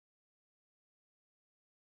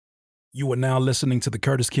You are now listening to the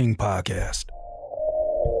Curtis King Podcast.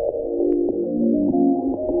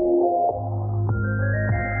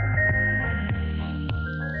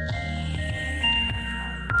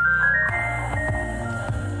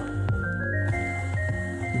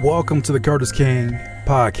 Welcome to the Curtis King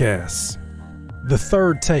Podcast. The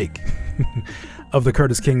third take of the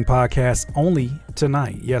Curtis King Podcast, only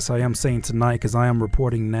tonight. Yes, I am saying tonight because I am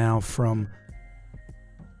reporting now from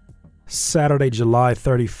Saturday, July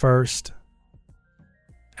 31st,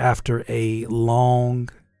 after a long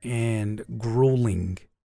and grueling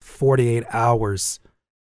 48 hours,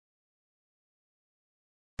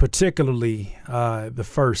 particularly the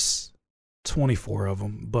first 24 of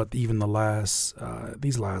them, but even the last,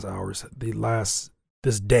 these last hours,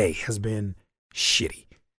 this day has been shitty.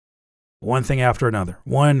 One thing after another.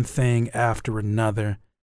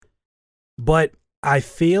 But I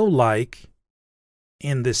feel like,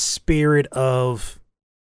 in the spirit of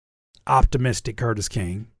optimistic Curtis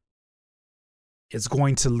King, it's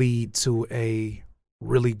going to lead to a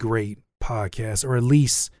really great podcast, or at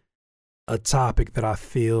least a topic that I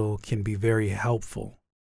feel can be very helpful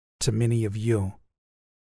to many of you,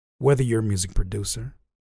 whether you're a music producer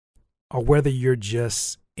or whether you're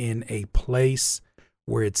just in a place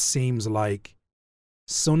where it seems like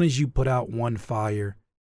soon as you put out one fire,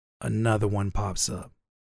 another one pops up,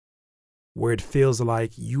 where it feels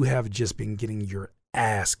like you have just been getting your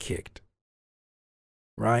ass kicked,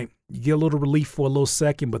 right? You get a little relief for a little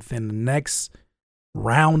second, but then the next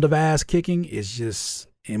round of ass kicking is just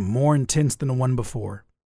more intense than the one before.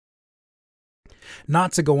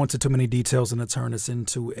 Not to go into too many details and to turn this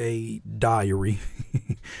into a diary,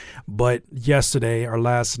 but yesterday or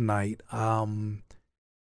last night,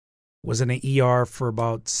 was in the ER for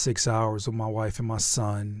about 6 hours with my wife and my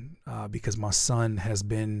son, because my son has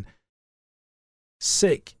been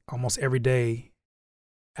sick almost every day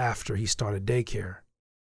after he started daycare.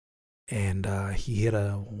 And he hit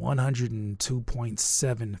a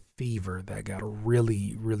 102.7 fever that got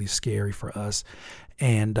really, really scary for us,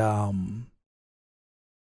 and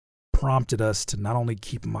prompted us to not only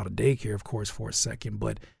keep him out of daycare, of course, for a second,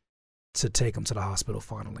 but to take him to the hospital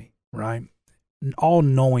finally, right? All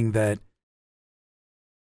knowing that,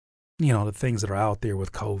 you know, the things that are out there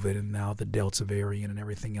with COVID and now the Delta variant and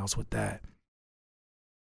everything else with that.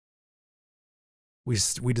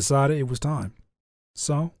 We decided it was time.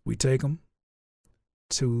 So we take him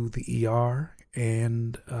to the ER,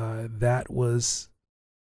 and that was,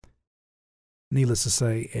 needless to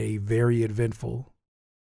say, a very eventful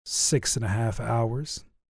 6.5 hours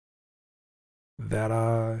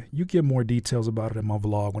that you get more details about it in my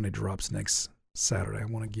vlog when it drops next Saturday. I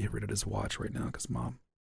want to get rid of this watch right now because my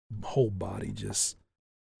whole body just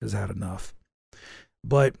has had enough.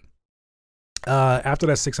 But after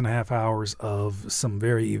that 6.5 hours of some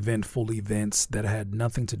very eventful events that had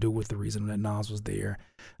nothing to do with the reason that Nas was there,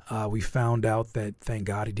 we found out that, thank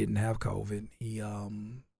God, he didn't have COVID. He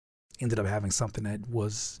ended up having something that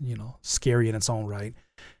was, you know, scary in its own right,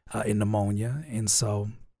 in pneumonia. And so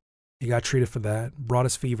he got treated for that, brought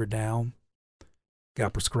his fever down,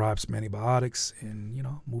 got prescribed some antibiotics, and, you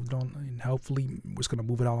know, moved on. And hopefully we're going to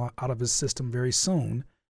move it out of his system very soon,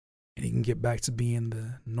 and he can get back to being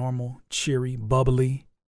the normal, cheery, bubbly,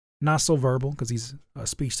 not so verbal because he's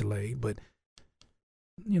speech delayed, but,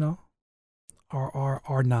 you know,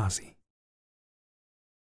 our Nazi.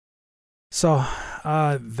 So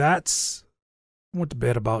that's, went to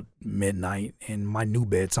bed about midnight, and my new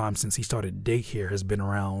bedtime since he started daycare has been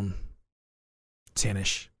around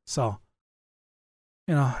 10ish. So,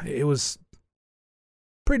 you know, it was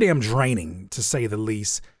pretty damn draining, to say the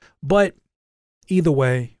least. But either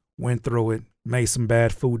way, went through it, made some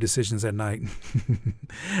bad food decisions at night,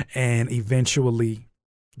 and eventually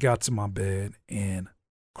got to my bed and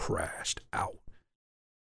crashed out.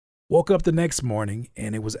 Woke up the next morning,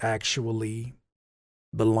 and it was actually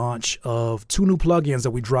the launch of 2 new plugins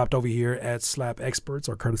that we dropped over here at Slap Experts,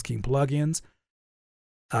 or Curtis King Plugins,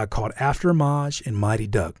 called Aftermage and Mighty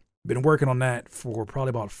Duck. Been working on that for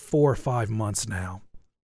probably about 4 or 5 months now,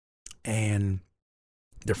 and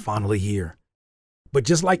they're finally here. But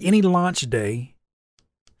just like any launch day,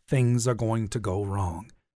 things are going to go wrong.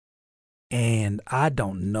 And I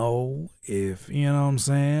don't know if, you know what I'm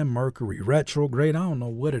saying, Mercury retrograde, I don't know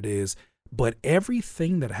what it is, but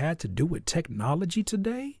everything that had to do with technology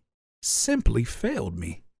today simply failed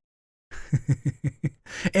me.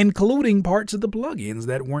 Including parts of the plugins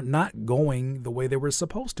that weren't not going the way they were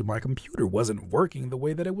supposed to. My computer wasn't working the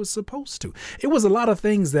way that it was supposed to. It was a lot of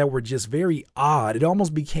things that were just very odd. It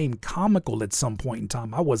almost became comical at some point in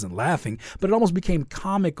time. I wasn't laughing, but it almost became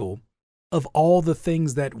comical of all the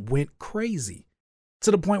things that went crazy.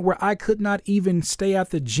 to the point where I could not even stay at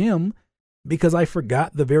the gym because I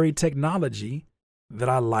forgot the very technology that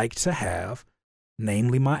I like to have,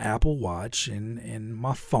 namely my Apple Watch and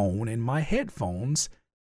my phone and my headphones,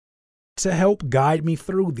 to help guide me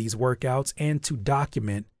through these workouts and to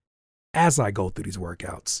document as I go through these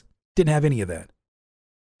workouts. Didn't have any of that.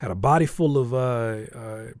 Had a body full of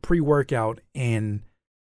pre-workout and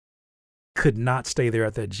could not stay there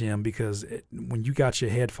at that gym because when you got your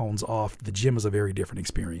headphones off, the gym is a very different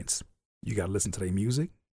experience. You got to listen to their music.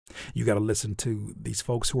 You got to listen to these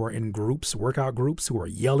folks who are in groups, workout groups, who are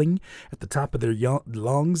yelling at the top of their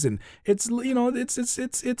lungs, and it's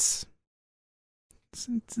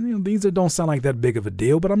these don't sound like that big of a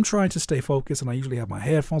deal. But I'm trying to stay focused, and I usually have my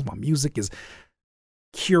headphones. My music is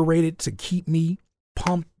curated to keep me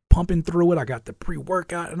pumping through it. I got the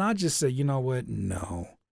pre-workout, and I just say, you know what? No,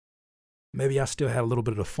 maybe I still had a little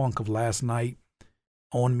bit of the funk of last night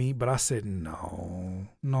on me, but I said, no,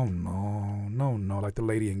 like the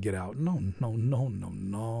lady in Get Out. No.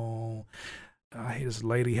 This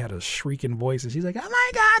lady had a shrieking voice, and she's like, oh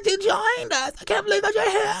my God, you joined us. I can't believe that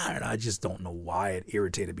you're here. And I just don't know why it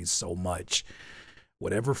irritated me so much.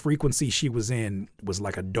 Whatever frequency she was in was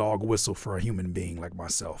like a dog whistle for a human being like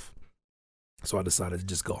myself. So I decided to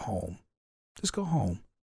just go home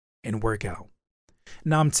and work out.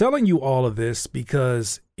 Now, I'm telling you all of this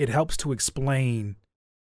because it helps to explain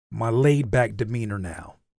my laid back demeanor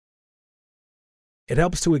now. It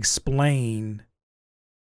helps to explain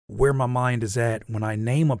where my mind is at when I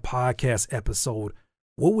name a podcast episode.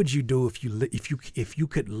 What would you do if you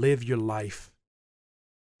could live your life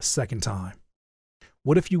a second time?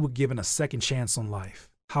 What if you were given a second chance on life?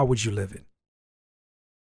 How would you live it?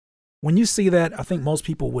 When you see that, I think most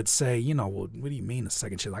people would say, well, what do you mean a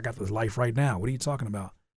second chance? I got this life right now. What are you talking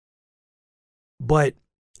about? But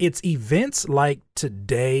it's events like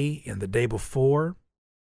today and the day before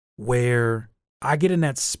where I get in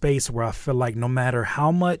that space where I feel like no matter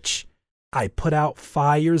how much I put out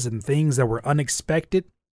fires and things that were unexpected,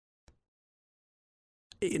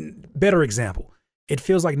 better example, it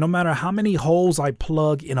feels like no matter how many holes I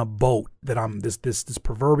plug in a boat that I'm this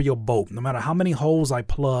proverbial boat, no matter how many holes I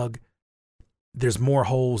plug, there's more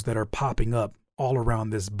holes that are popping up all around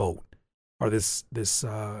this boat or this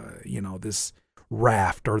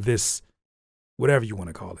raft or this, whatever you want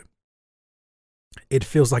to call it. It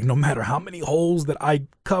feels like no matter how many holes that I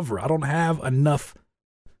cover, I don't have enough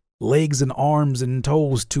legs and arms and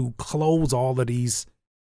toes to close all of these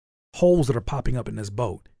holes that are popping up in this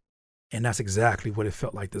boat. And that's exactly what it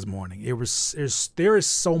felt like this morning. There is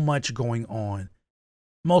so much going on,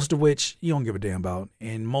 most of which you don't give a damn about,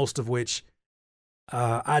 and most of which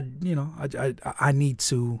I need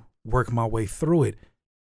to work my way through it.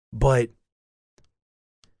 But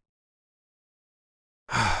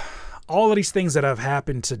all of these things that have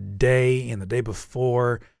happened today and the day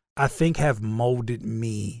before, I think have molded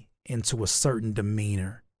me into a certain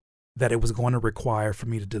demeanor that it was going to require for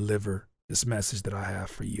me to deliver this message that I have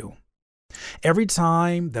for you. Every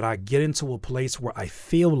time that I get into a place where I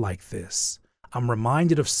feel like this, I'm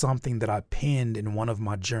reminded of something that I penned in one of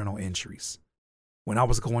my journal entries when I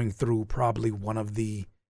was going through probably one of the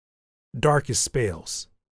darkest spells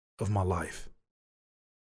of my life.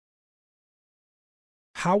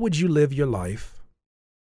 How would you live your life,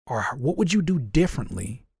 or what would you do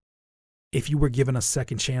differently if you were given a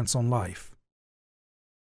second chance on life?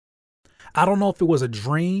 I don't know if it was a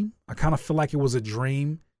dream. I kind of feel like it was a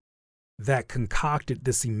dream that concocted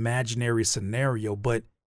this imaginary scenario, but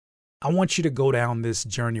I want you to go down this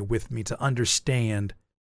journey with me to understand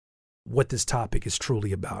what this topic is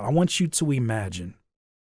truly about. I want you to imagine,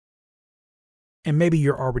 and maybe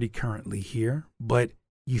you're already currently here, but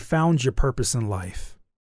you found your purpose in life.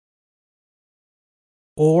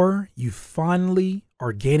 Or you finally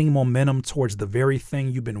are gaining momentum towards the very thing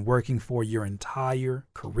you've been working for your entire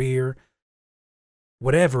career.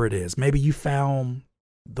 Whatever it is, maybe you found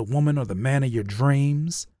the woman or the man of your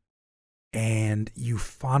dreams and you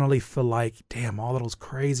finally feel like, damn, all of those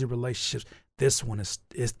crazy relationships, this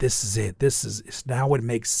is it. It's now it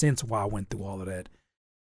makes sense why I went through all of that.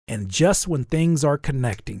 And just when things are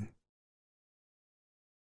connecting,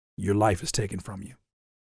 your life is taken from you.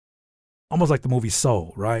 Almost like the movie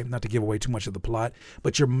Soul, right? Not to give away too much of the plot,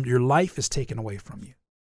 but your life is taken away from you.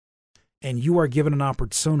 And you are given an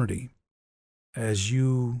opportunity as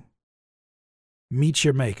you meet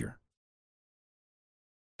your maker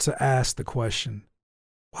to ask the question,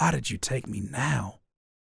 why did you take me now?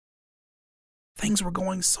 Things were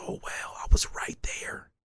going so well. I was right there.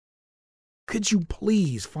 Could you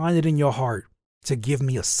please find it in your heart to give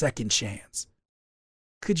me a second chance?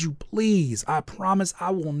 Could you please? I promise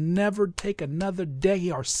I will never take another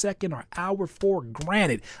day or second or hour for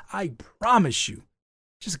granted. I promise you.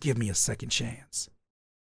 Just give me a second chance.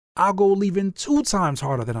 I'll go leaving 2 times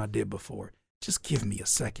harder than I did before. Just give me a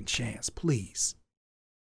second chance, please.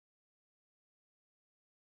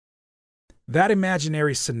 That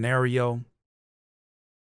imaginary scenario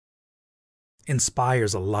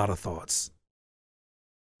inspires a lot of thoughts,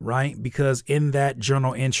 right? Because in that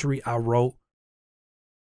journal entry, I wrote,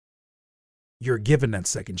 you're given that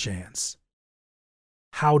second chance.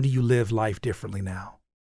 How do you live life differently now?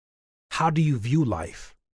 How do you view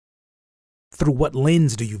life? Through what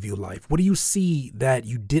lens do you view life? What do you see that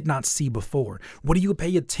you did not see before? What do you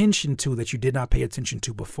pay attention to that you did not pay attention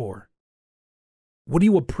to before? What do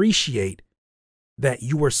you appreciate that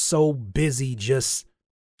you were so busy just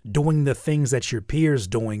doing the things that your peers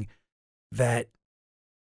doing that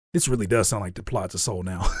this really does sound like the plot to Soul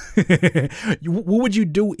now. What would you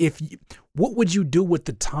do what would you do with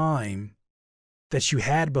the time that you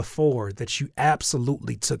had before that you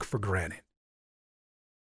absolutely took for granted?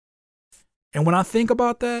 And when I think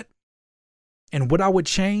about that and what I would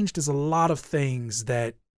change, there's a lot of things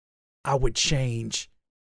that I would change,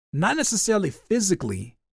 not necessarily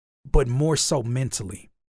physically, but more so mentally.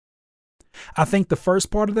 I think the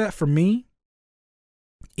first part of that for me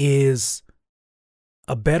is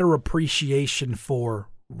a better appreciation for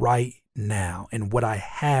right now and what I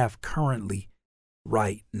have currently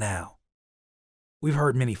right now. We've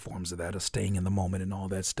heard many forms of that, of staying in the moment and all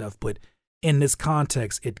that stuff, but in this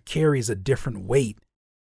context, it carries a different weight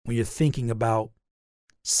when you're thinking about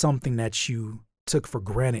something that you took for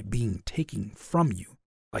granted being taken from you,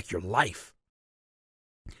 like your life.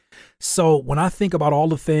 So when I think about all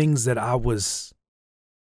the things that I was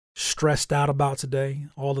stressed out about today,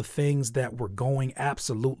 all the things that were going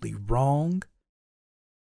absolutely wrong,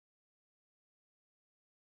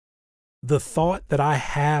 the thought that I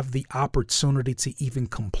have the opportunity to even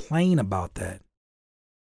complain about that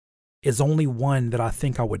is only one that I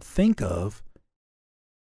think I would think of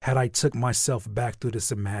had I took myself back through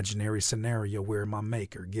this imaginary scenario where my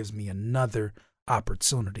maker gives me another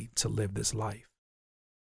opportunity to live this life.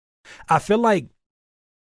 I feel like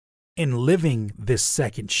in living this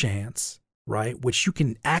second chance, right, which you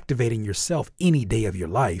can activate in yourself any day of your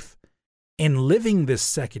life, in living this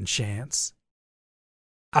second chance,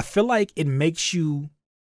 I feel like it makes you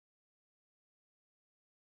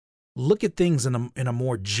look at things in a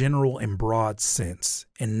more general and broad sense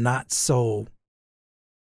and not so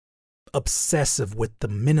obsessive with the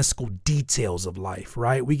minuscule details of life,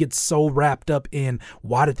 right? We get so wrapped up in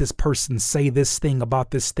why did this person say this thing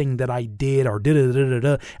about this thing that I did or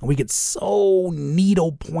and we get so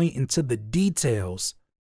needle point into the details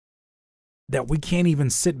that we can't even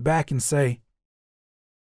sit back and say,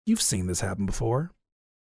 you've seen this happen before.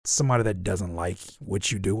 Somebody that doesn't like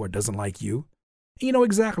what you do or doesn't like you. You know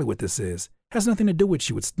exactly what this is. It has nothing to do with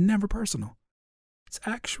you. It's never personal. It's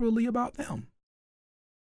actually about them.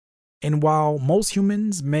 And while most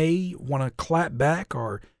humans may want to clap back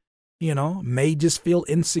or, may just feel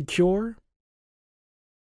insecure,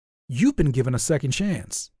 you've been given a second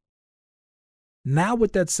chance. Now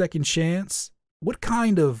with that second chance, what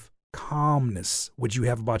kind of calmness would you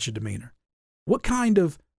have about your demeanor? What kind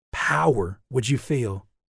of power would you feel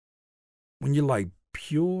when you're like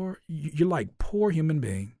poor human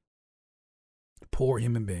being. Poor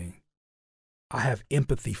human being. I have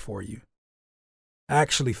empathy for you. I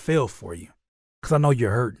actually feel for you because I know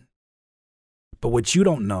you're hurting. But what you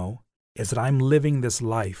don't know is that I'm living this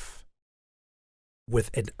life with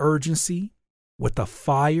an urgency, with a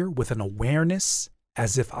fire, with an awareness,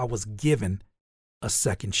 as if I was given a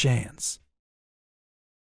second chance.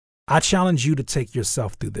 I challenge you to take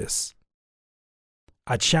yourself through this.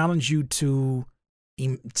 I challenge you to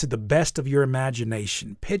the best of your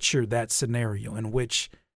imagination, picture that scenario in which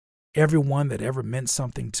everyone that ever meant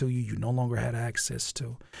something to you, you no longer had access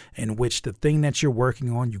to, in which the thing that you're working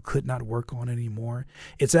on, you could not work on anymore.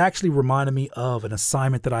 It's actually reminded me of an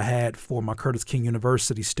assignment that I had for my Curtis King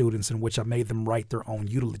University students in which I made them write their own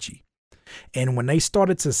eulogy. And when they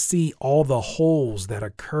started to see all the holes that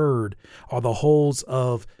occurred, or the holes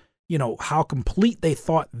of, how complete they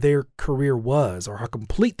thought their career was, or how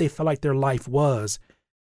complete they felt like their life was,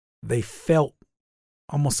 they felt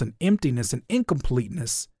almost an emptiness, an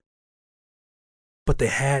incompleteness, but they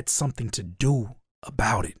had something to do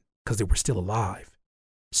about it because they were still alive.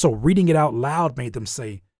 So reading it out loud made them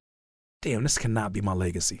say, damn, this cannot be my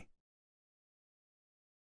legacy.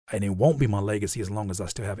 And it won't be my legacy as long as I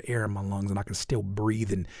still have air in my lungs and I can still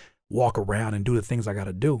breathe and walk around and do the things I got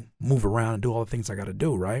to do, move around and do all the things I got to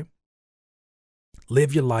do, right?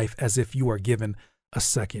 Live your life as if you are given a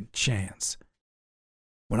second chance.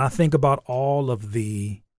 When I think about all of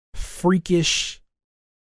the freakish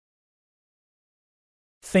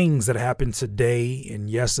things that happened today and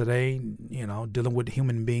yesterday, dealing with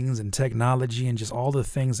human beings and technology and just all the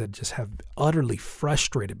things that just have utterly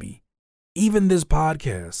frustrated me. Even this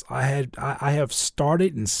podcast, I have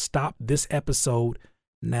started and stopped this episode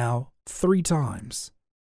now 3 times.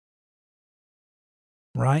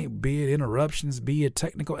 Right? Be it interruptions, be it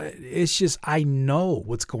technical. It's just, I know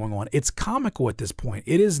what's going on. It's comical at this point.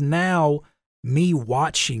 It is now me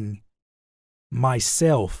watching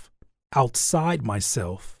myself outside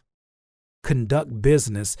myself conduct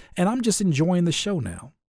business, and I'm just enjoying the show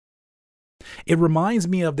now. It reminds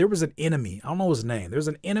me of, there was an enemy, I don't know his name. There's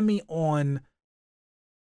an enemy on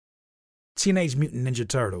Teenage Mutant Ninja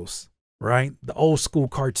Turtles, right? The old school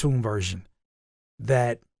cartoon version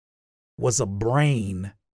that was a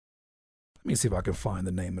brain. Let me see if I can find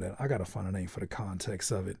the name of that. I got to find a name for the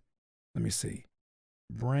context of it. Let me see.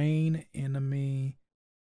 Brain enemy.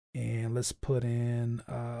 And let's put in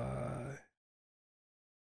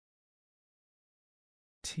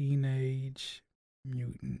Teenage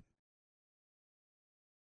Mutant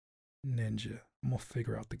Ninja. I'm going to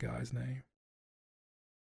figure out the guy's name.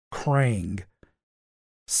 Krang.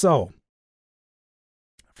 So,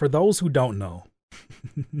 for those who don't know,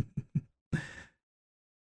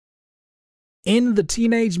 in the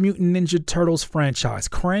Teenage Mutant Ninja Turtles franchise,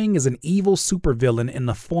 Krang is an evil supervillain in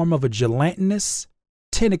the form of a gelatinous,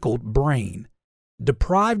 tentacled brain.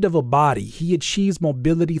 Deprived of a body, he achieves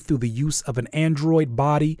mobility through the use of an android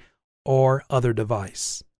body or other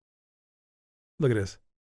device. Look at this.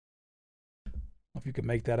 I don't know if you can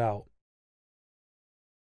make that out.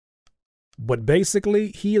 But basically,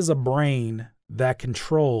 he is a brain that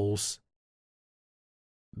controls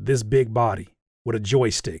this big body with a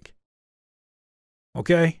joystick.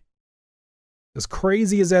 Okay? As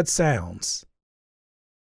crazy as that sounds,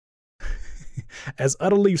 as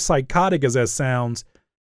utterly psychotic as that sounds,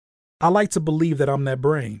 I like to believe that I'm that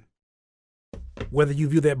brain. Whether you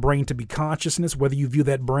view that brain to be consciousness, whether you view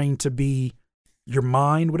that brain to be your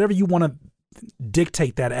mind, whatever you want to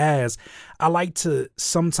dictate that as, I like to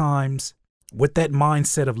sometimes, with that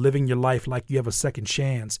mindset of living your life like you have a second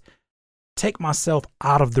chance, take myself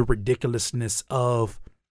out of the ridiculousness of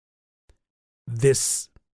this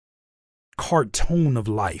cartoon of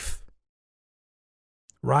life.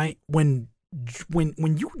 Right? When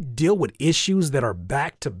you deal with issues that are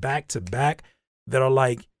back to back to back, that are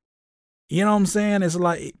like, you know what I'm saying? It's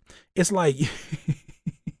like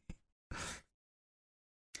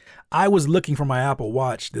I was looking for my Apple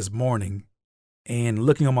Watch this morning and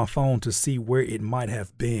looking on my phone to see where it might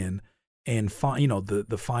have been and find,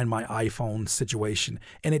 the Find My iPhone situation.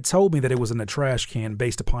 And it told me that it was in a trash can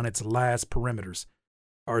based upon its last perimeters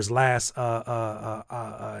or its last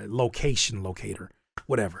location locator,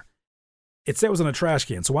 whatever. It said it was in a trash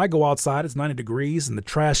can. So I go outside, it's 90 degrees and the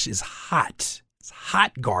trash is hot. It's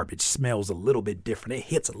hot garbage, smells a little bit different. It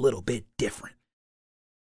hits a little bit different.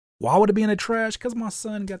 Why would it be in the trash? Because my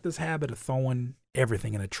son got this habit of throwing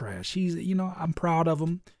everything in the trash. He's, I'm proud of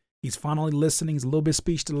him. He's finally listening. He's a little bit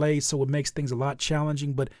speech delayed, so it makes things a lot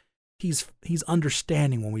challenging, but he's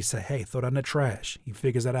understanding when we say, hey, throw that in the trash. He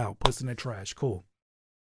figures that out, puts it in the trash. Cool.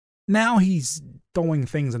 Now he's throwing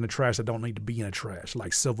things in the trash that don't need to be in the trash,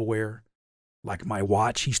 like silverware, like my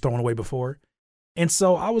watch he's thrown away before. And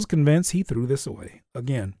so I was convinced he threw this away.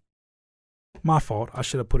 Again, my fault. I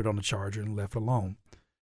should have put it on the charger and left it alone.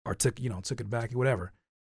 Or took it back or whatever.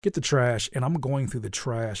 Get the trash, and I'm going through the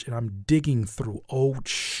trash, and I'm digging through old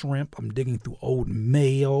shrimp. I'm digging through old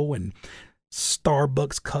mayo and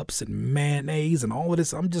Starbucks cups and mayonnaise and all of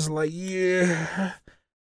this. I'm just like, yeah.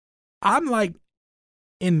 I'm like,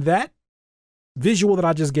 in that visual that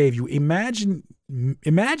I just gave you, imagine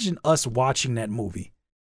us watching that movie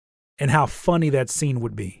and how funny that scene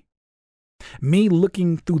would be. Me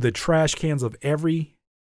looking through the trash cans of every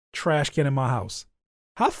trash can in my house.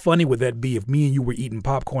 How funny would that be if me and you were eating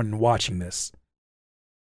popcorn and watching this?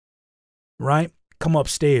 Right? Come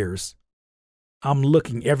upstairs. I'm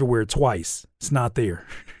looking everywhere twice. It's not there.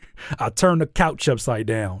 I turn the couch upside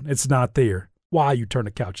down. It's not there. Why you turn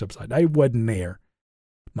the couch upside down? It wasn't there.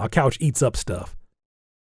 My couch eats up stuff.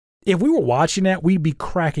 If we were watching that, we'd be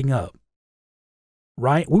cracking up.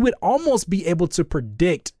 Right? We would almost be able to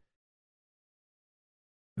predict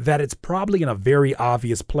that it's probably in a very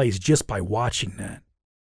obvious place just by watching that.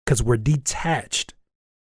 Because we're detached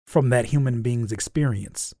from that human being's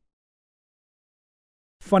experience.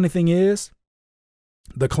 Funny thing is,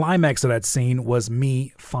 the climax of that scene was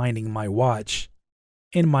me finding my watch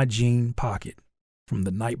in my jean pocket from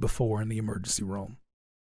the night before in the emergency room.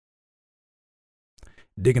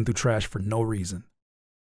 digging through trash for no reason.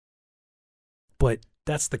 But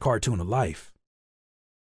that's the cartoon of life.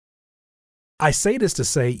 I say this to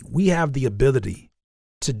say we have the ability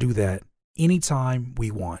to do that anytime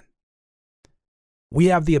we want. We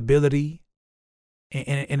have the ability,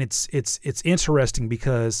 and it's interesting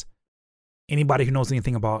because anybody who knows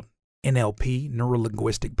anything about NLP,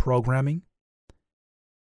 neuro-linguistic programming,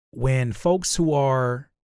 when folks who are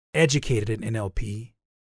educated in NLP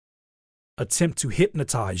attempt to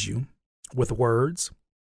hypnotize you with words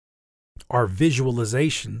or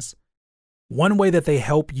visualizations, one way that they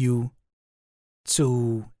help you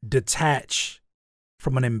to detach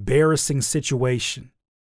from an embarrassing situation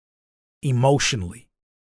emotionally,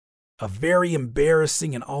 a very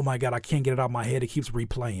embarrassing and oh my God, I can't get it out of my head, it keeps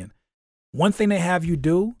replaying. One thing they have you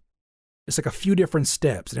do, it's like a few different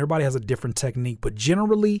steps and everybody has a different technique, but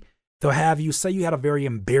generally they'll have you say you had a very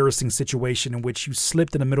embarrassing situation in which you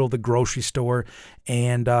slipped in the middle of the grocery store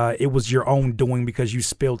and it was your own doing because you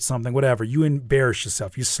spilled something, whatever. You embarrassed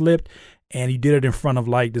yourself. You slipped and you did it in front of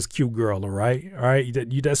like this cute girl, all right? All right,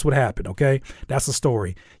 that's what happened, okay? That's the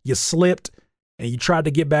story. You slipped and you tried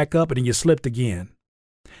to get back up and then you slipped again.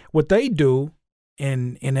 What they do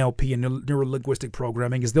in NLP and neuro-linguistic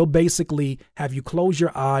programming is they'll basically have you close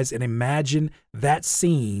your eyes and imagine that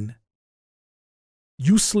scene,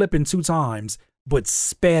 you slipping 2 times, but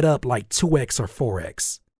sped up like 2x or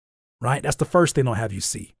 4x, right? That's the first thing they'll have you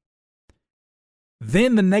see.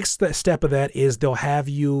 Then the next step of that is they'll have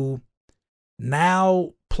you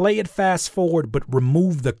now play it fast forward, but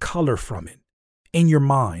remove the color from it in your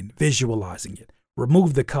mind, visualizing it.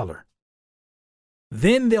 Remove the color.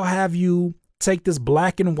 Then they'll have you take this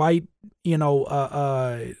black and white,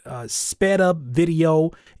 sped up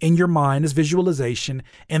video in your mind, this visualization,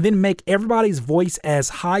 and then make everybody's voice as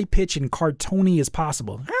high pitched and cartoony as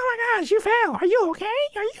possible. Oh my gosh, you fell. Are you okay?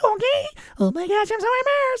 Are you okay? Oh my gosh, I'm so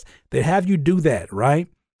embarrassed. They have you do that, right?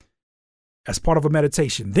 As part of a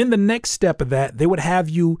meditation. Then the next step of that, they would have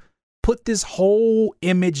you put this whole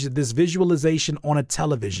image, this visualization on a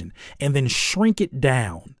television and then shrink it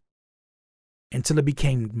down until it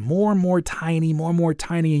became more and more tiny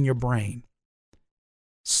in your brain.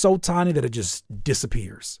 So tiny that it just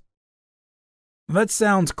disappears. Now, that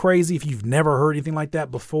sounds crazy if you've never heard anything like that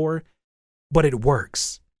before, but it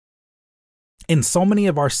works. In so many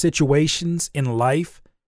of our situations in life,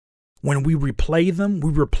 when we replay them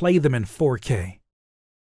in 4K.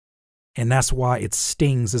 And that's why it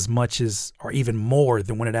stings as much as, or even more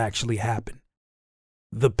than when it actually happened.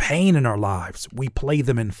 The pain in our lives, we play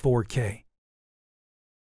them in 4K.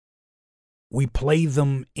 We play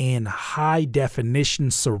them in high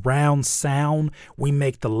definition surround sound. We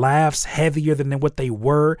make the laughs heavier than what they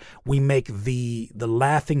were. We make the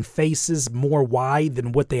laughing faces more wide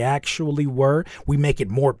than what they actually were. We make it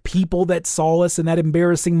more people that saw us in that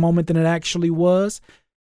embarrassing moment than it actually was.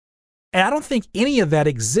 And I don't think any of that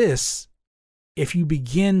exists if you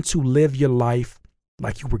begin to live your life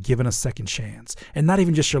like you were given a second chance. And not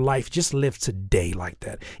even just your life, just live today like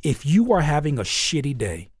that. If you are having a shitty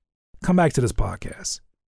day, come back to this podcast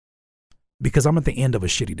because I'm at the end of a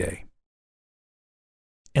shitty day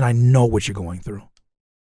and I know what you're going through.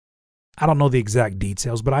 I don't know the exact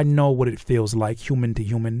details, but I know what it feels like, human to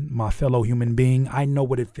human, my fellow human being. I know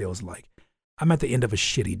what it feels like. I'm at the end of a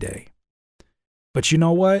shitty day. But you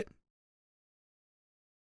know what?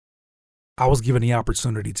 I was given the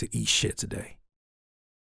opportunity to eat shit today.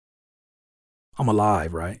 I'm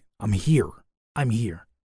alive, right? I'm here.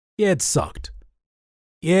 Yeah, it sucked.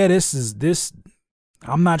 Yeah,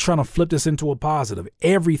 I'm not trying to flip this into a positive.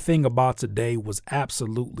 Everything about today was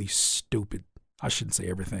absolutely stupid. I shouldn't say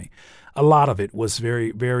everything. A lot of it was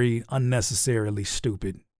very, very unnecessarily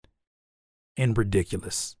stupid and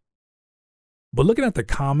ridiculous. But looking at the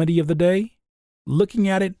comedy of the day, looking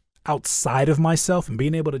at it outside of myself and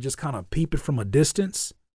being able to just kind of peep it from a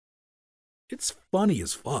distance, it's funny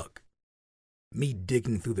as fuck. Me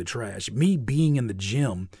digging through the trash, me being in the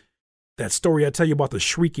gym. That story I tell you about the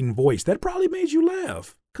shrieking voice, that probably made you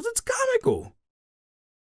laugh because it's comical.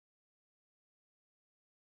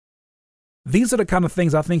 These are the kind of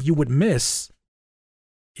things I think you would miss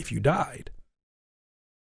if you died.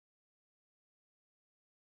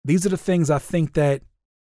 These are the things I think that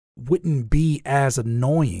wouldn't be as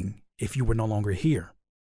annoying if you were no longer here.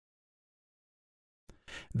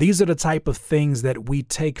 These are the type of things that we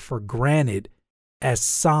take for granted as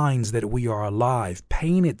signs that we are alive.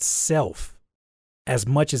 Pain itself, as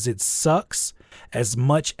much as it sucks, as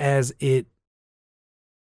much as it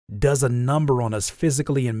does a number on us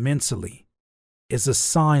physically and mentally, is a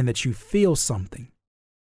sign that you feel something.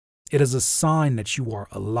 It is a sign that you are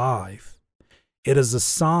alive. It is a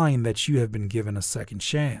sign that you have been given a second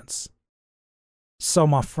chance. So,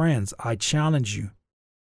 my friends, I challenge you,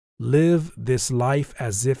 live this life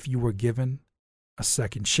as if you were given a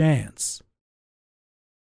second chance.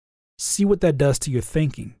 See what that does to your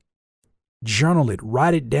thinking. Journal it,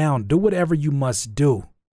 write it down, do whatever you must do.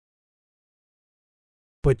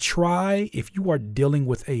 But try, if you are dealing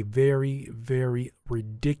with a very, very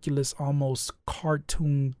ridiculous, almost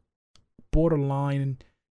cartoon, borderline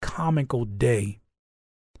comical day,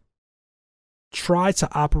 try to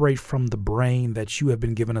operate from the brain that you have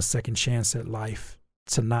been given a second chance at life,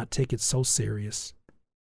 to not take it so serious,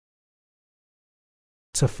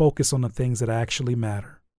 to focus on the things that actually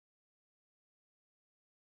matter,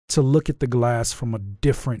 to look at the glass from a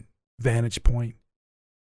different vantage point,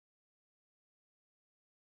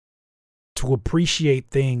 to appreciate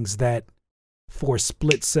things that for a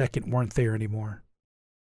split second weren't there anymore.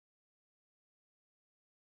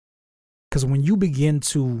 Because when you begin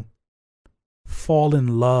to fall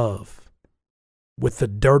in love with the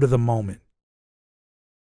dirt of the moment,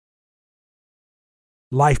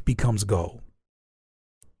 life becomes gold.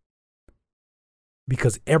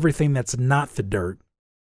 Because everything that's not the dirt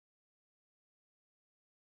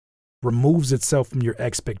removes itself from your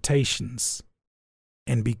expectations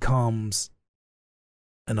and becomes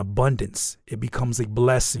an abundance. It becomes a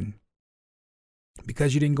blessing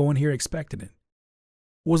because you didn't go in here expecting it.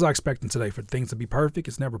 What was I expecting today? For things to be perfect?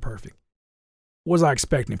 It's never perfect. What was I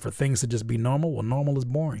expecting? For things to just be normal? Well, normal is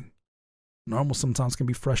boring. Normal sometimes can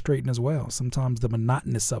be frustrating as well. Sometimes the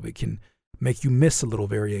monotonous of it can make you miss a little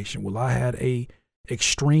variation. Well, I had a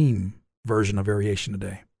extreme version of variation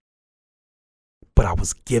today, but I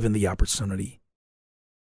was given the opportunity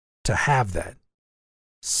to have that.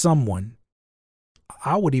 Someone,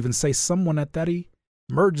 I would even say someone at that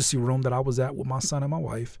emergency room that I was at with my son and my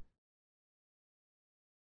wife,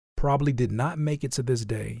 probably did not make it to this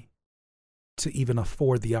day to even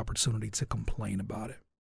afford the opportunity to complain about it.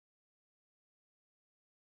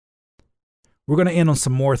 We're going to end on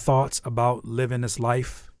some more thoughts about living this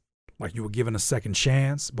life like you were given a second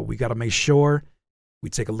chance, but we got to make sure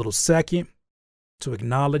we take a little second to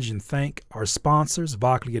acknowledge and thank our sponsors,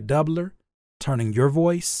 Voclia Doubler, turning your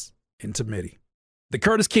voice into MIDI. The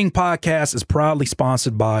Curtis King Podcast is proudly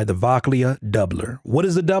sponsored by the Voclia Doubler. What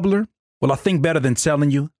is a doubler? Well, I think better than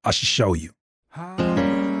telling you, I should show you.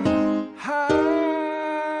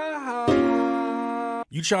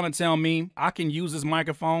 You trying to tell me I can use this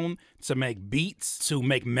microphone to make beats, to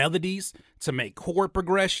make melodies, to make chord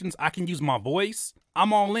progressions? I can use my voice?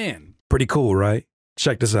 I'm all in. Pretty cool, right?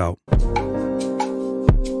 Check this out.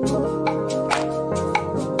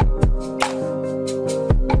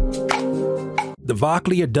 The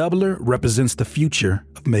Voclia Doubler represents the future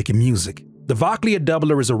of making music. The Voclia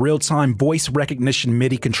Doubler is a real-time voice recognition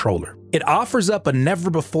MIDI controller. It offers up a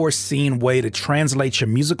never-before-seen way to translate your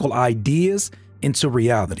musical ideas into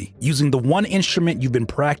reality using the one instrument you've been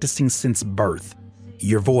practicing since birth,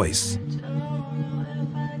 your voice.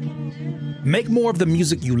 Make more of the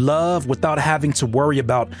music you love without having to worry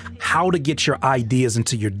about how to get your ideas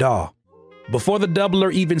into your DAW. Before the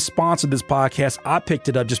Doubler even sponsored this podcast, I picked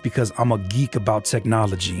it up just because I'm a geek about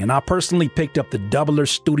technology. And I personally picked up the Doubler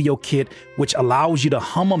Studio Kit, which allows you to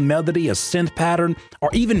hum a melody, a synth pattern, or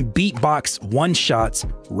even beatbox one-shots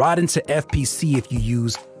right into FPC if you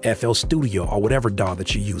use FL Studio or whatever DAW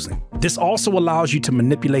that you're using. This also allows you to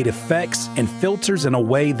manipulate effects and filters in a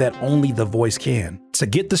way that only the voice can. To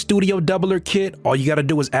get the Studio Doubler Kit, all you got to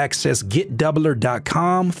do is access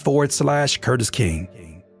getdoubler.com/Curtis King.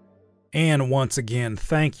 And once again,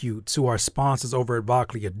 thank you to our sponsors over at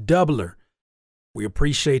Voclia Doubler. We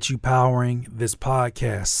appreciate you powering this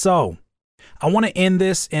podcast. So I want to end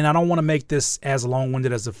this, and I don't want to make this as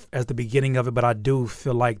long-winded as the beginning of it, but I do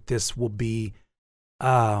feel like this will be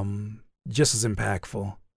just as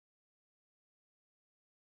impactful.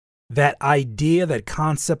 That idea, that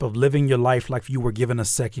concept of living your life like you were given a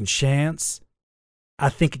second chance, I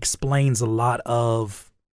think explains a lot of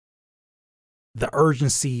the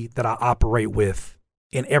urgency that I operate with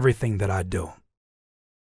in everything that I do.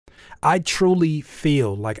 I truly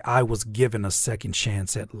feel like I was given a second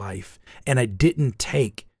chance at life, and I didn't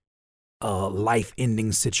take a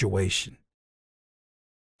life-ending situation.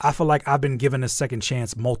 I feel like I've been given a second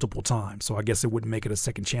chance multiple times, so I guess it wouldn't make it a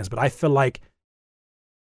second chance, but I feel like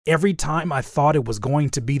every time I thought it was going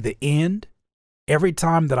to be the end, every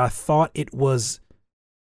time that I thought it was,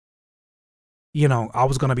 I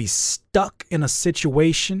was going to be stuck in a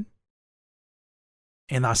situation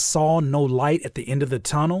and I saw no light at the end of the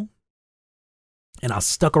tunnel and I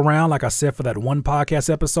stuck around, like I said, for that one podcast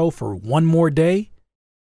episode for one more day,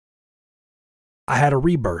 I had a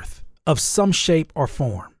rebirth. of some shape or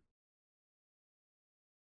form.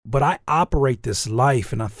 But I operate this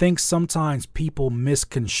life, and I think sometimes people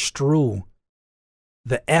misconstrue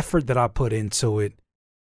the effort that I put into it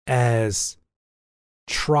as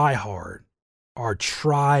try hard or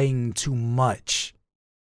trying too much.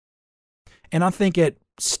 And I think at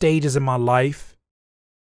stages in my life,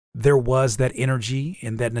 there was that energy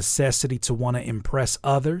and that necessity to want to impress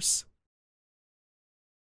others.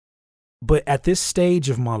 But at this stage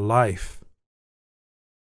of my life,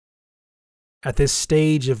 at this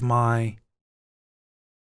stage of my,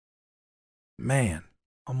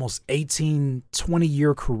 almost 18,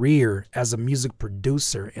 20-year career as a music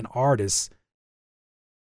producer and artist,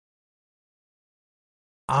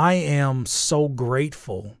 I am so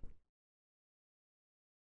grateful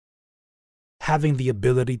having the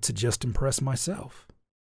ability to just impress myself.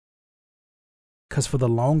 Because for the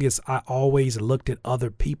longest, I always looked at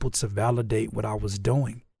other people to validate what I was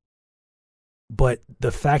doing. But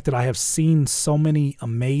the fact that I have seen so many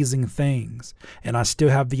amazing things and I still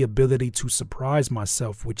have the ability to surprise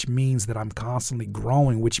myself, which means that I'm constantly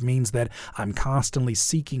growing, which means that I'm constantly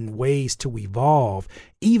seeking ways to evolve,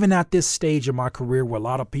 even at this stage of my career where a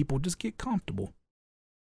lot of people just get comfortable.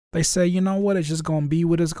 They say, you know what, it's just going to be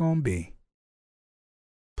what it's going to be.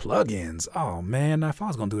 Plugins. Oh man, if I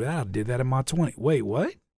was going to do that, I did that in my 20s. Wait,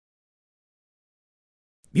 what?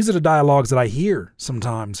 These are the dialogues that I hear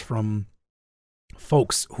sometimes from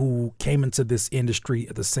folks who came into this industry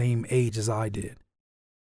at the same age as I did.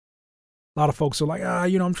 A lot of folks are like,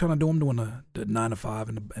 I'm doing the 9 to 5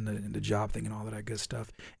 and the job thing and all of that good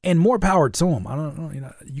stuff. And more power to them. I don't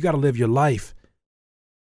know, you got to live your life.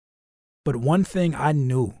 But one thing I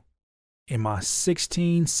knew in my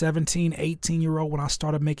 16, 17, 18-year-old when I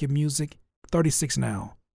started making music, 36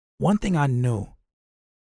 now, one thing I knew,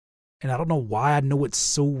 and I don't know why I knew it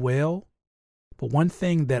so well, but one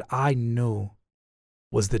thing that I knew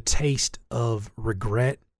was the taste of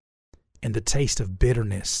regret and the taste of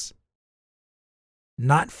bitterness.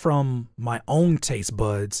 Not from my own taste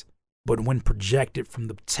buds, but when projected from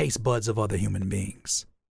the taste buds of other human beings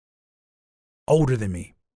older than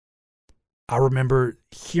me. I remember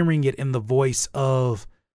hearing it in the voice of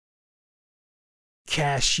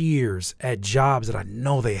cashiers at jobs that I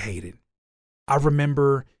know they hated. I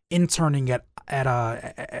remember interning at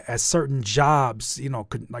certain jobs,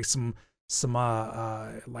 like some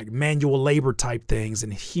like manual labor type things,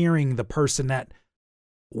 and hearing the person that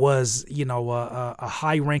was, a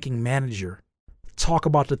high-ranking manager talk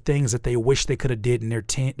about the things that they wish they could have did in their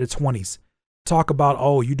 20s. Talk about,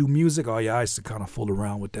 oh, you do music? Oh, yeah, I used to kind of fool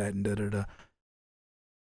around with that and da-da-da.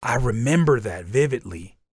 I remember that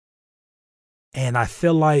vividly. And I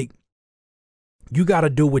feel like you got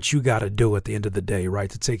to do what you got to do at the end of the day, right,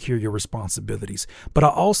 to take care of your responsibilities. But I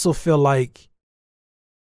also feel like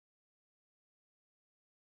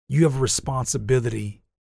you have a responsibility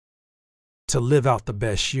to live out the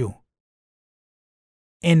best you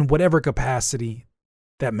in whatever capacity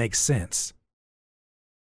that makes sense.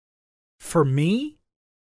 For me,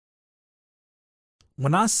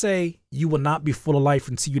 when I say you will not be full of life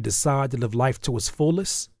until you decide to live life to its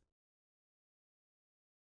fullest,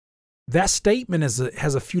 that statement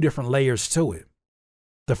has a few different layers to it.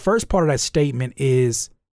 The first part of that statement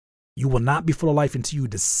is you will not be full of life until you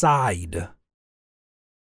decide.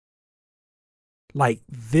 Like,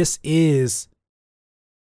 this is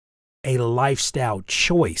a lifestyle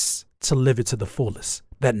choice to live it to the fullest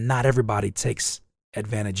that not everybody takes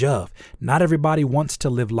advantage of. Not everybody wants to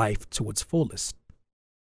live life to its fullest.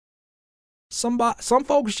 Some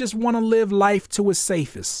folks just want to live life to its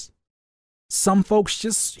safest. Some folks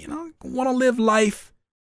just, want to live life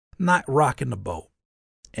not rocking the boat.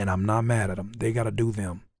 And I'm not mad at them. They got to do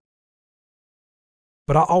them.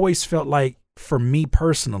 But I always felt like, for me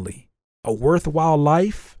personally, a worthwhile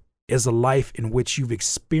life is a life in which you've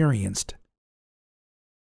experienced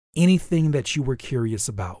anything that you were curious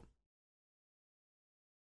about.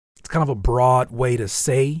 It's kind of a broad way to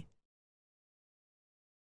say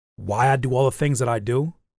why I do all the things that I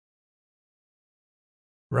do,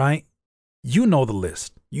 right? You know the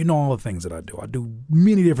list. You know all the things that I do. I do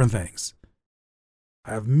many different things.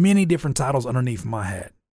 I have many different titles underneath my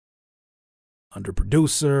hat. Under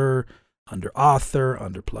producer, under author,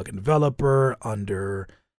 under plugin developer, under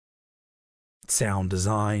sound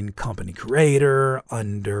design company creator,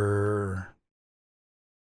 I've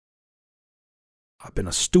been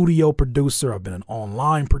a studio producer, I've been an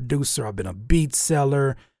online producer, I've been a beat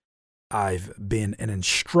seller, I've been an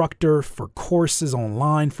instructor for courses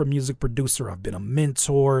online for music producer, I've been a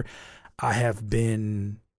mentor, I have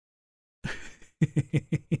been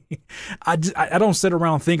I don't sit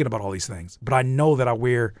around thinking about all these things, but I know that I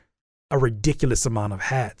wear a ridiculous amount of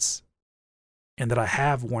hats, and that I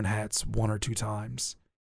have worn hats 1 or 2 times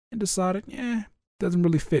and decided, doesn't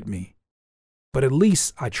really fit me. But at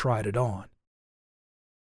least I tried it on.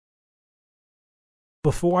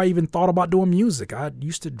 Before I even thought about doing music, I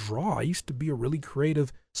used to draw. I used to be a really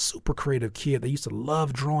creative, super creative kid that used to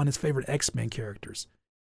love drawing his favorite X-Men characters.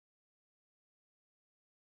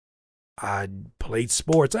 I played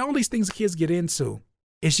sports, all these things kids get into.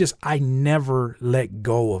 It's just I never let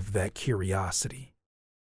go of that curiosity.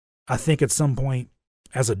 I think at some point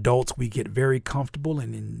as adults, we get very comfortable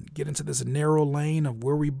and get into this narrow lane of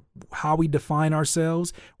how we define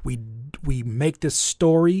ourselves. We make this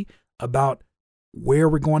story about where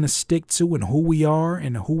we're going to stick to and who we are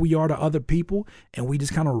to other people. And we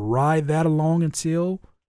just kind of ride that along until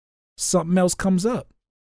something else comes up.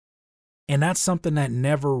 And that's something that I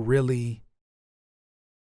never really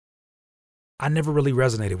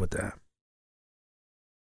resonated with that.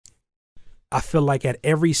 I feel like at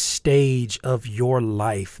every stage of your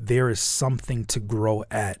life, there is something to grow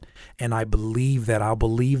at. And I believe that. I'll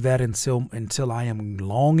believe that until I am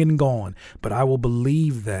long and gone. But I will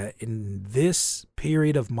believe that in this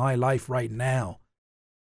period of my life right now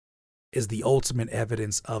is the ultimate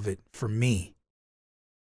evidence of it for me.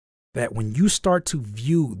 That when you start to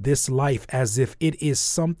view this life as if it is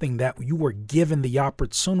something that you were given the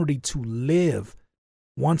opportunity to live,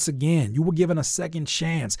 once again, you were given a second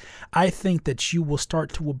chance, I think that you will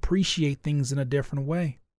start to appreciate things in a different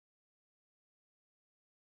way.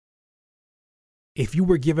 If you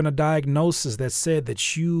were given a diagnosis that said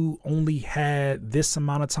that you only had this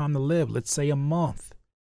amount of time to live, let's say a month,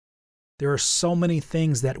 there are so many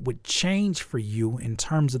things that would change for you in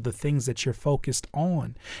terms of the things that you're focused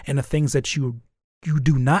on and the things that you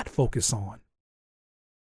do not focus on.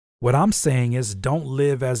 What I'm saying is don't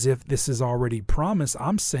live as if this is already promised.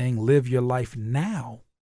 I'm saying live your life now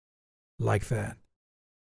like that.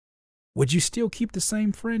 Would you still keep the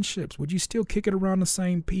same friendships? Would you still kick it around the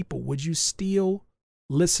same people? Would you still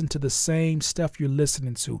listen to the same stuff you're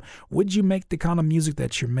listening to? Would you make the kind of music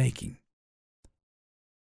that you're making?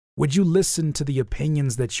 Would you listen to the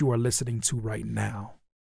opinions that you are listening to right now?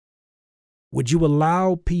 Would you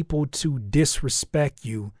allow people to disrespect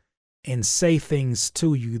you and say things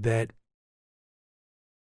to you that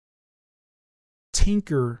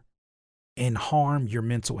tinker and harm your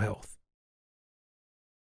mental health?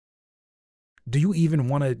 Do you even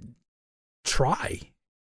want to try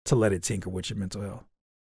to let it tinker with your mental health?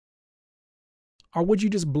 Or would you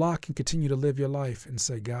just block and continue to live your life and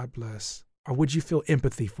say, God bless? Or would you feel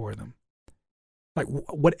empathy for them? Like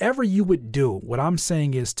whatever you would do, what I'm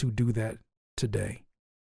saying is to do that today.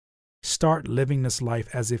 Start living this life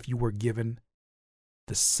as if you were given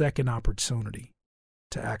the second opportunity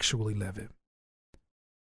to actually live it.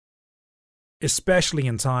 Especially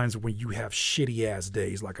in times when you have shitty ass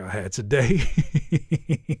days like I had today.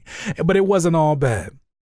 But it wasn't all bad.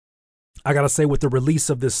 I got to say, with the release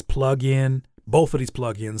of this plugin, both of these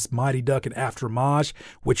plugins, Mighty Duck and Aftermage,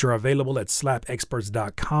 which are available at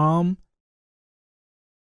slapexperts.com,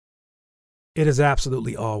 it is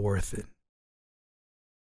absolutely all worth it.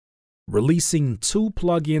 Releasing 2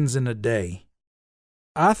 plugins in a day.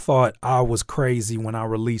 I thought I was crazy when I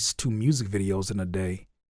released 2 music videos in a day.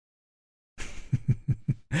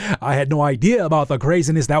 I had no idea about the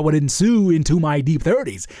craziness that would ensue into my deep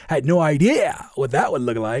 30s. Had no idea what that would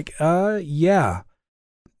look like. Yeah.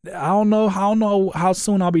 I don't know how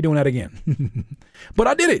soon I'll be doing that again. But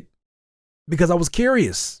I did it because I was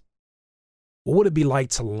curious. What would it be like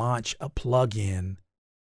to launch a plugin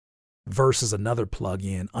versus another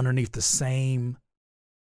plugin underneath the same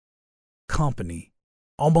company?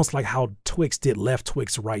 Almost like how Twix did Left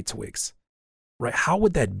Twix, Right Twix. Right? How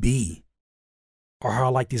would that be? Or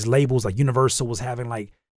how like these labels like Universal was having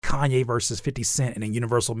like Kanye versus 50 Cent, and then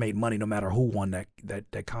Universal made money no matter who won that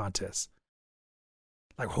contest.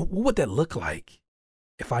 Like, what would that look like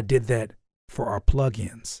if I did that for our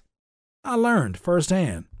plugins? I learned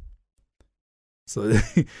firsthand. So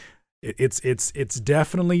it's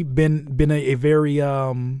definitely been a very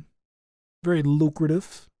very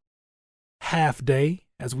lucrative half day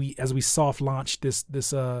as we soft launched these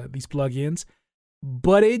plugins.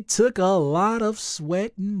 But it took a lot of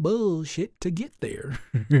sweat and bullshit to get there.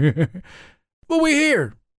 But we're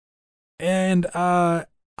here. And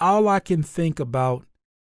all I can think about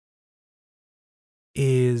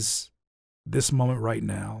is this moment right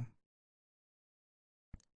now.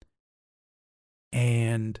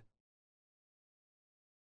 And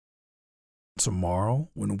tomorrow,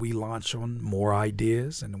 when we launch on more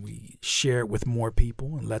ideas and we share it with more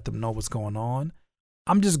people and let them know what's going on,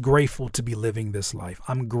 I'm just grateful to be living this life.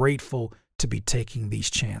 I'm grateful to be taking these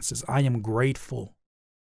chances. I am grateful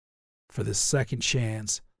for this second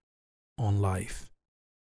chance on life,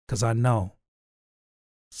 because I know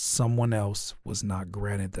someone else was not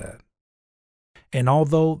granted that. And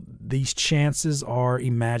although these chances are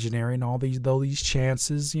imaginary, and though these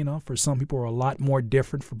chances, for some people are a lot more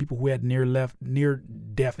different, for people who had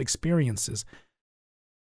near-death experiences,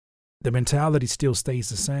 the mentality still stays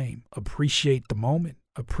the same. Appreciate the moment.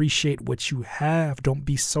 Appreciate what you have. Don't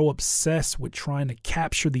be so obsessed with trying to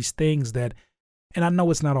capture these things that, and I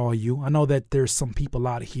know it's not all you. I know that there's some people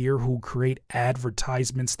out here who create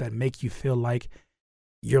advertisements that make you feel like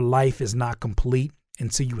your life is not complete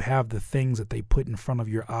until you have the things that they put in front of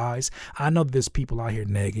your eyes. I know there's people out here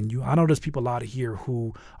nagging you. I know there's people out here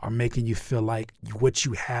who are making you feel like what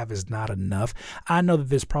you have is not enough. I know that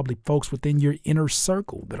there's probably folks within your inner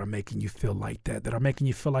circle that are making you feel like that are making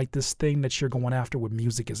you feel like this thing that you're going after with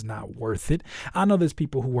music is not worth it. I know there's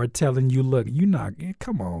people who are telling you, look,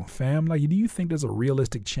 come on, fam. Like, do you think there's a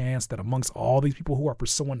realistic chance that amongst all these people who are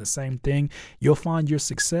pursuing the same thing, you'll find your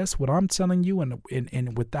success? What I'm telling you,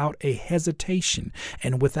 and without a hesitation,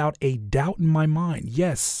 and without a doubt in my mind,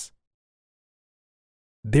 yes,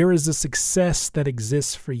 there is a success that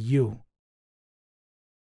exists for you.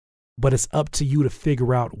 But it's up to you to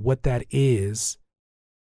figure out what that is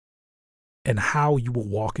and how you will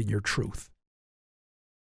walk in your truth.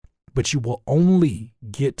 But you will only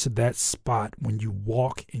get to that spot when you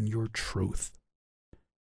walk in your truth.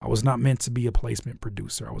 I was not meant to be a placement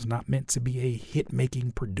producer. I was not meant to be a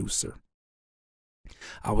hit-making producer.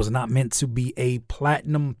 I was not meant to be a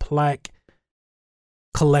platinum plaque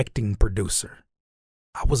collecting producer.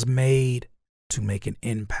 I was made to make an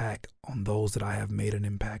impact on those that I have made an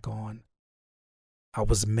impact on. I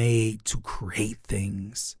was made to create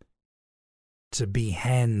things, to be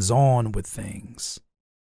hands-on with things,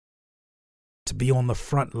 to be on the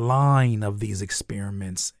front line of these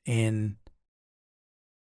experiments and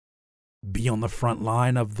be on the front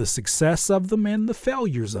line of the success of them and the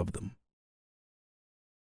failures of them.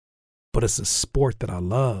 But it's a sport that I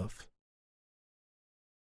love.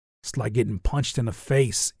 It's like getting punched in the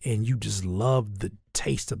face and you just love the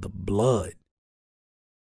taste of the blood.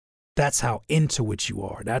 That's how into it you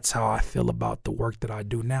are. That's how I feel about the work that I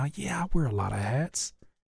do now. Yeah, I wear a lot of hats.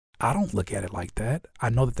 I don't look at it like that. I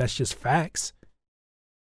know that that's just facts,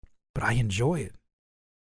 but I enjoy it.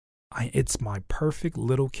 It's my perfect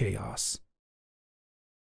little chaos.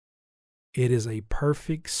 It is a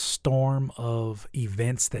perfect storm of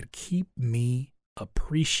events that keep me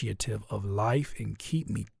appreciative of life and keep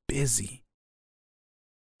me busy.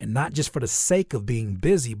 And not just for the sake of being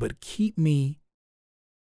busy, but keep me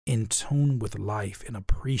in tune with life and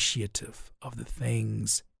appreciative of the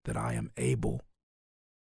things that I am able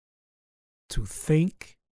to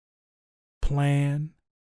think, plan,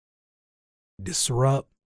 disrupt,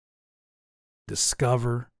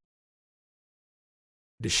 discover,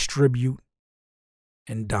 distribute,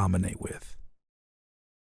 and dominate with.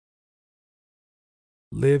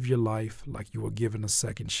 Live your life like you were given a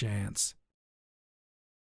second chance,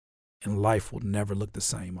 and life will never look the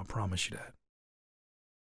same. I promise you that.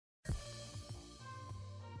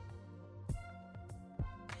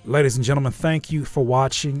 Ladies and gentlemen, thank you for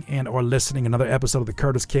watching and or listening another episode of the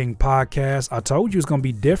Curtis King Podcast. I told you it's going to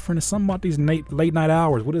be different. It's something about these late night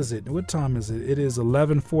hours. What is it? What time is it? It is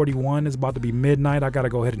 11:41. It's about to be midnight. I got to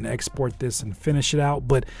go ahead and export this and finish it out.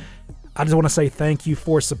 But I just want to say thank you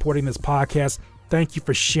for supporting this podcast. Thank you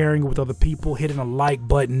for sharing it with other people, hitting a like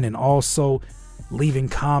button, and also leaving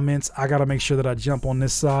comments. I got to make sure that I jump on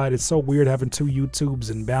this side. It's so weird having two YouTubes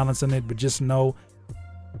and balancing it, but just know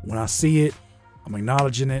when I see it, I'm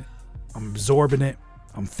acknowledging it, I'm absorbing it,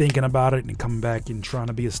 I'm thinking about it, and coming back and trying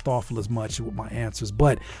to be as thoughtful as much with my answers.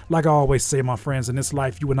 But like I always say, my friends, in this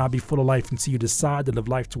life, you will not be full of life until you decide to live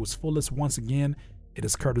life to its fullest. Once again, it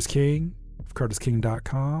is Curtis King of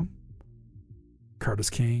CurtisKing.com, Curtis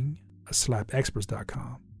King of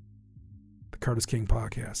SlapExperts.com, the Curtis King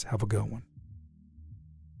Podcast. Have a good one.